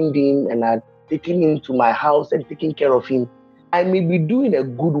cleaned him and I had taken him to my house and taken care of him. I may be doing a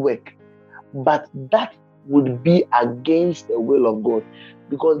good work, but that would be against the will of God,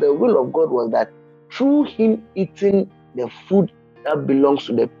 because the will of God was that through him eating the food that belongs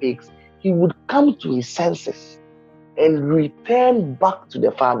to the pigs, he would come to his senses and return back to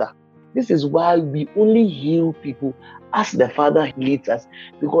the Father. This is why we only heal people as the Father leads us,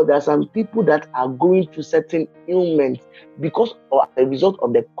 because there are some people that are going through certain ailments because or as a result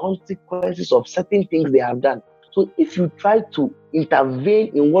of the consequences of certain things they have done. So if you try to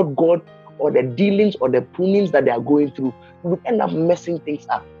intervene in what God or the dealings or the prunings that they are going through, you would end up messing things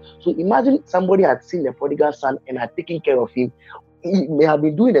up. So imagine somebody had seen the prodigal son and had taken care of him. He may have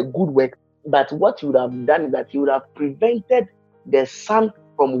been doing a good work, but what he would have done is that he would have prevented the son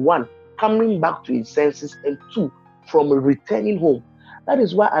from, one, coming back to his senses, and two, from returning home. That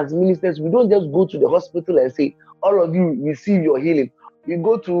is why as ministers, we don't just go to the hospital and say, all of you receive your healing. We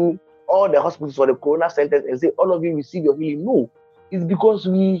go to all the hospitals or the corona centers and say, all of you receive your healing. No, it's because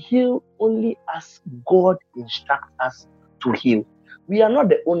we heal only as God instructs us to heal. We are not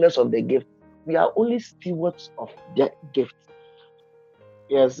the owners of the gift. We are only stewards of the gift.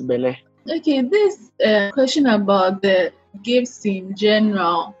 Yes, Bene. Okay, this question about the gifts in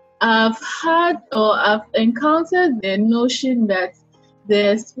general. I've had or I've encountered the notion that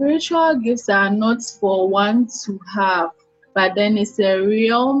the spiritual gifts are not for one to have, but then it's a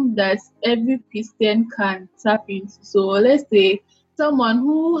realm that every Christian can tap into. So let's say someone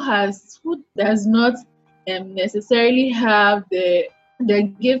who does not necessarily have the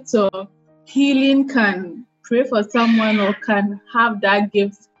gift of healing can pray for someone or can have that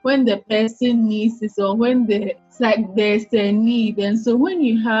gift when the person needs it or when it's like there's a need. And so when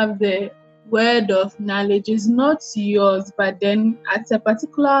you have the word of knowledge, it's not yours, but then at a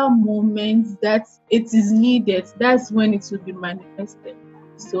particular moment that it is needed, that's when it will be manifested.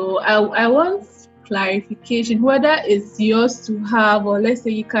 So I want clarification whether it's yours to have, or let's say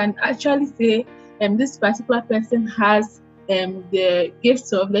you can actually say this particular person has the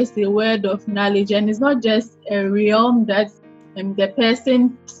gifts of, let's say, word of knowledge, and it's not just a realm that the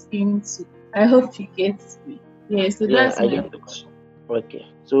person is into. I hope you get me. Yeah, so Yeah, that's I my get the question. Okay.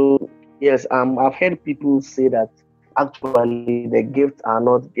 So yes, I've heard people say that actually the gifts are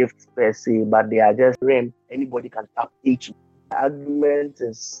not gifts per se, but they are just realm anybody can tap into. The argument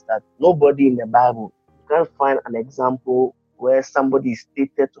is that nobody in the Bible, you can't find an example where somebody is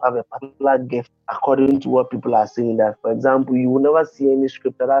stated to have a particular gift according to what people are saying. That, for example, you will never see any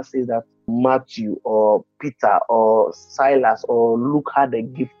scripture that says that Matthew or Peter or Silas or Luke had the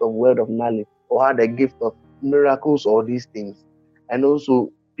gift of word of knowledge or had the gift of miracles or these things. And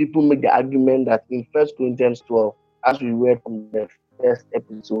also, people make the argument that in 1 Corinthians 12, as we read from the first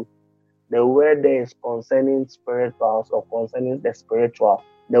episode, the word there is concerning spirituals or concerning the spiritual.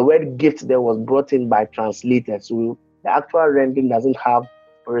 The word gift there was brought in by translators. So the actual rendering doesn't have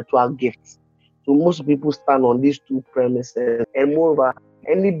spiritual gifts. So most people stand on these two premises. And moreover,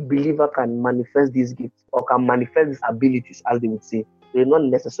 any believer can manifest these gifts or can manifest these abilities, as they would say. They're not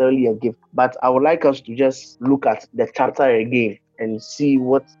necessarily a gift. But I would like us to just look at the chapter again and see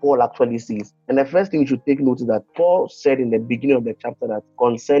what Paul actually says. And the first thing you should take note is that Paul said in the beginning of the chapter that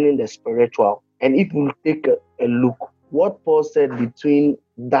concerning the spiritual. And if we take a look, what Paul said between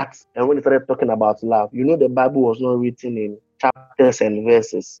that and when he started talking about love, the Bible was not written in chapters and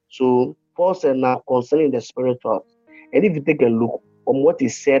verses. So Paul said now concerning the spiritual. And if you take a look from what he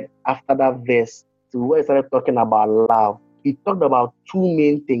said after that verse to where he started talking about love, he talked about two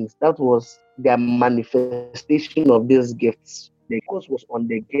main things. That was the manifestation of these gifts. The focus was on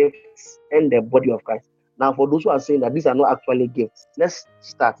the gifts and the body of Christ. Now, for those who are saying that these are not actually gifts, let's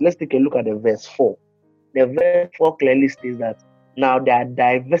start. Let's take a look at the verse 4. The verse 4 clearly states that now there are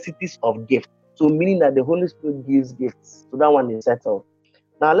diversities of gifts. So, meaning that the Holy Spirit gives gifts. So, that one is settled.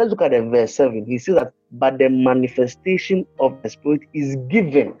 Now, let's look at the verse 7. He says that, but the manifestation of the Spirit is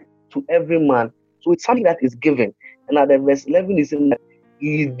given to every man. So, it's something that is given. And at the verse 11, he says that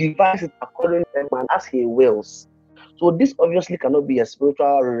he divides it according to man as he wills. So this obviously cannot be a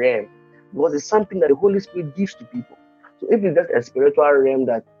spiritual realm because it's something that the Holy Spirit gives to people. So if it's just a spiritual realm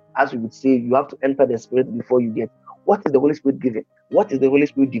that, as we would say, you have to enter the Spirit before you get, what is the Holy Spirit giving? What is the Holy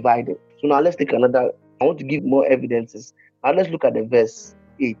Spirit dividing? So now let's take another, I want to give more evidences. Now let's look at the verse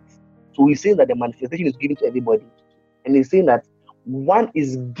 8. So he's saying that the manifestation is given to everybody. And he's saying that one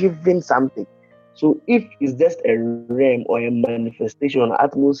is giving something. So if it's just a realm or a manifestation, an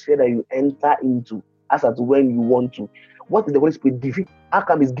atmosphere that you enter into, as at when you want to. What is the Holy Spirit giving? How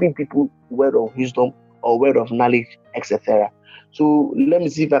come it's giving people word of wisdom or word of knowledge, etc.? So let me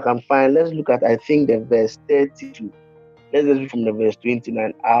see if I can find. Let's look at, I think, the verse 32. Let's just read from the verse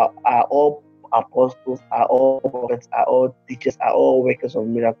 29. Are all apostles, are all prophets, are all teachers, are all workers of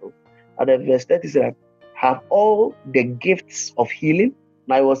miracles? And the verse 30 says that have all the gifts of healing.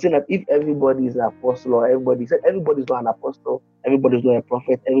 Now I was saying that if everybody is an apostle or everybody said everybody is not an apostle, everybody is not a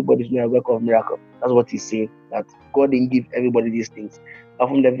prophet, everybody is not a worker of miracle. That's what he's saying, that God didn't give everybody these things. But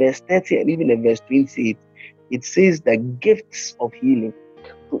from the verse 30 and even the verse 28, it says the gifts of healing.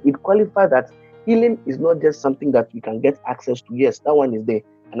 So it qualifies that healing is not just something that we can get access to. Yes, that one is there.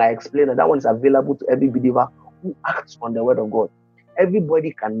 And I explained that one is available to every believer who acts on the word of God.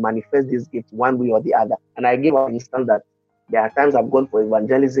 Everybody can manifest this gift one way or the other. And I gave an instance that there are times I've gone for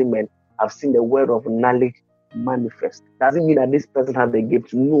evangelism and I've seen the word of knowledge manifest. Doesn't mean that this person has the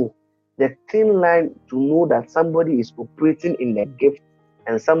gift. No. The thin line to know that somebody is operating in the gift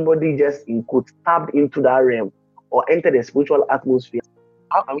and somebody just in quotes tapped into that realm or entered the spiritual atmosphere.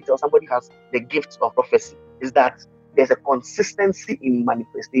 How can we tell somebody has the gift of prophecy? Is that there's a consistency in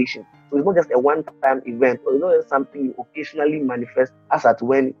manifestation. So it's not just a one-time event, or it's not just something you occasionally manifest as at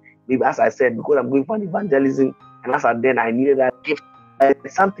when, maybe as I said, because I'm going for an evangelism, and as at then I needed that gift.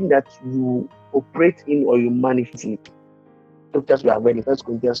 It's something that you operate in or you manifest in. scriptures we have read in 1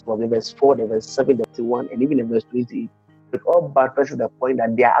 Corinthians 12, the verse 4, the verse 7, the 21, and even the verse 20, it all buttresses the point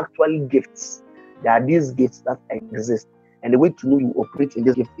that they are actually gifts. There are these gifts that exist. And the way to know you operate in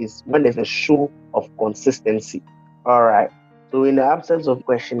this gift is when there's a show of consistency. All right. So in the absence of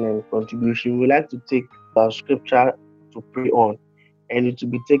question and contribution, we like to take our scripture to pray on. And it will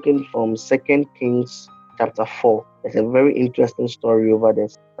be taken from 2 Kings chapter 4. There's a very interesting story over there,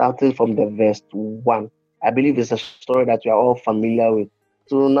 starting from the verse 1. I believe it's a story that you are all familiar with.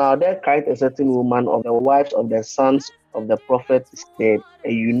 So now there cried a certain woman of the wives of the sons of the prophet is dead,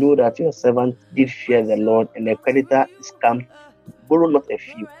 and you know that your servant did fear the Lord, and the creditor is come, borrow not a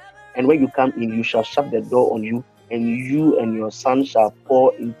few. And when you come in, you shall shut the door on you, and you and your son shall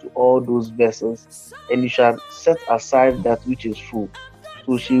pour into all those vessels, and you shall set aside that which is full.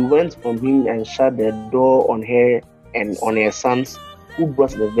 So she went from him and shut the door on her and on her sons, who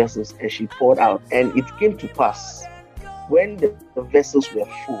brought the vessels, and she poured out. And it came to pass, when the vessels were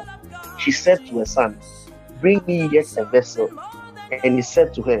full, she said to her son, bring me yet a vessel. And he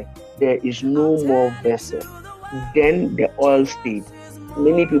said to her, there is no more vessel. Then the oil stayed.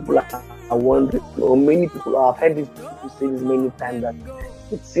 Many people are wondering, or many people have heard these people say this many times, that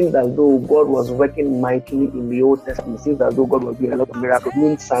it seems as though God was working mightily in the Old Testament. It seems as though God was doing a lot of miracles,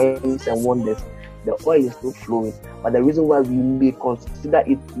 doing signs and wonders. The oil is still flowing. But the reason why we may consider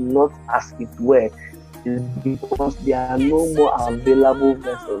it not as it were is because there are no more available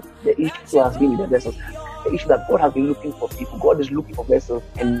vessels. The issue has been with the vessels. The issue that God has been looking for people. God is looking for vessels.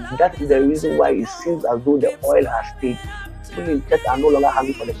 And that is the reason why it seems as though the oil has stayed. People in church are no longer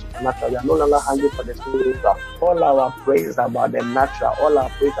hungry for the supernatural. They are no longer hungry for the spiritual. All our praise is about the natural. All our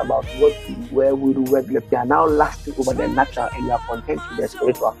praise about what we where we do regularly. They are now lasting over the natural, and you are content with the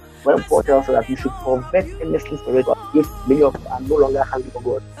spiritual. When Paul tells us that you should convert endlessly spiritual, if many of us are no longer hungry for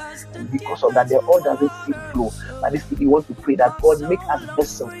God, and because of that, the oil doesn't seem flow. But this we want to pray that God make us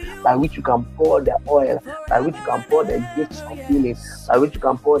vessels by which you can pour the oil, by which you can pour the gifts of healing, by which you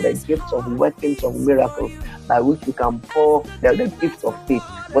can pour the gifts of workings of miracles, by which you can pour the gifts of faith.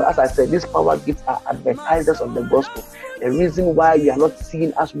 But as I said, these power gifts are advertisers of the gospel. The reason why we are not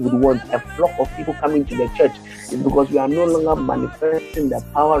seeing as we would want a flock of people coming to the church is because we are no longer manifesting the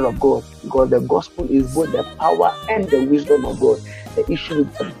power of God. Because the gospel is both the power and the wisdom of God. The issue is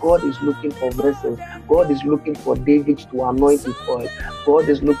that God is looking for vessels. God is looking for David to anoint with oil. God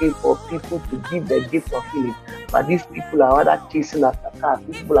is looking for people to give the gift of healing. But these people are rather chasing after cars.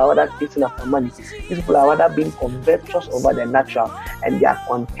 These people are rather chasing after money. These people are rather being covetous over the natural, and they are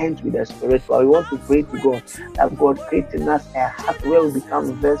content with the spiritual. We want to pray to God that God create in us a heart where we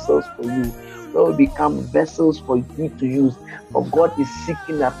become vessels for you, where we become vessels for you to use. For God is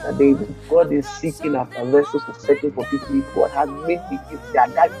seeking after David. God is seeking after vessels to settle for people. God has made the gifts. They are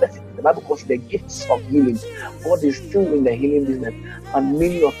diversity. The Bible calls the gifts of healing. God is still in the healing business, but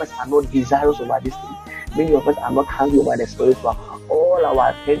many of us are not desirous over this thing. Many of us are not hungry over the spiritual. All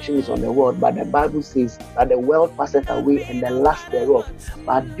our attention is on the world, but the Bible says that the world passeth away and the lust thereof.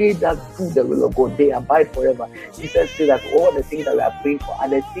 But they that do the will of God, they abide forever. Jesus said that all the things that we are praying for are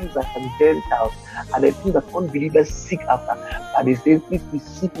the things that the Gentiles, are the things that unbelievers seek after. But he says, if we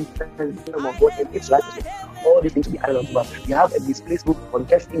seek in the kingdom of God and its righteousness, all these things will be added unto us. We have a displaced look for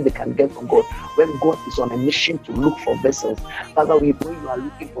just things they can get from God. When God is on a mission to look for vessels, Father, we pray you are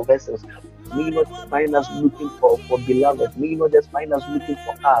looking for vessels. May you not just find us looking for beloved. May you not just find us looking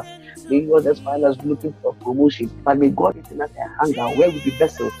for cars. May you not just find us looking for promotion. But may God give us a hunger where we be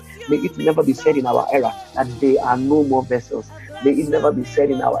vessels. May it never be said in our era that there are no more vessels. May it never be said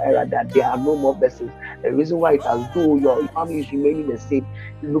in our era that there are no more vessels. The reason why it has though your family is remaining the same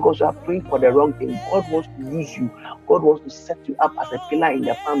is because you are praying for the wrong thing. God wants to use you. God wants to set you up as a pillar in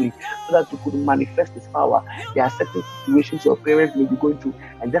the family so that you could manifest His power. There are certain situations your parents may be going through,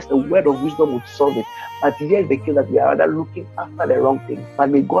 and just a word of wisdom would solve it. But here's the case that we are rather looking after the wrong thing. But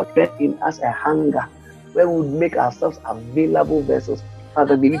may God birth in us a hunger where we would make ourselves available vessels.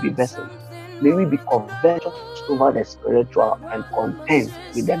 Father, may we be vessels. May we be covetous over the spiritual and content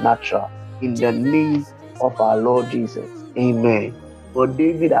with the natural. In the name of our Lord Jesus. Amen. For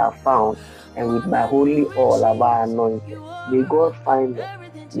David I found, and with my holy oil have I anointed. May God find us.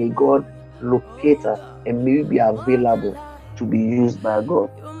 May God locate us, and may we be available to be used by God.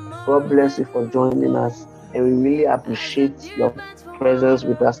 God bless you for joining us, and we really appreciate your presence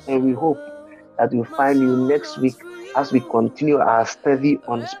with us, and we hope that we'll find you next week as we continue our study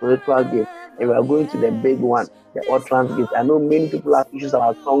on spiritual gifts. And we are going to the big one, the utterance gift. I know many people have issues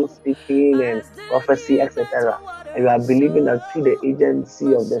about tongue speaking and prophecy, etc. And we are believing that through the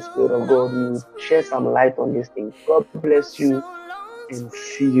agency of the Spirit of God, we will share some light on these things. God bless you, and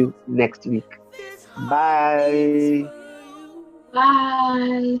see you next week. Bye.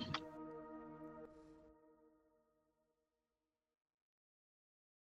 Bye.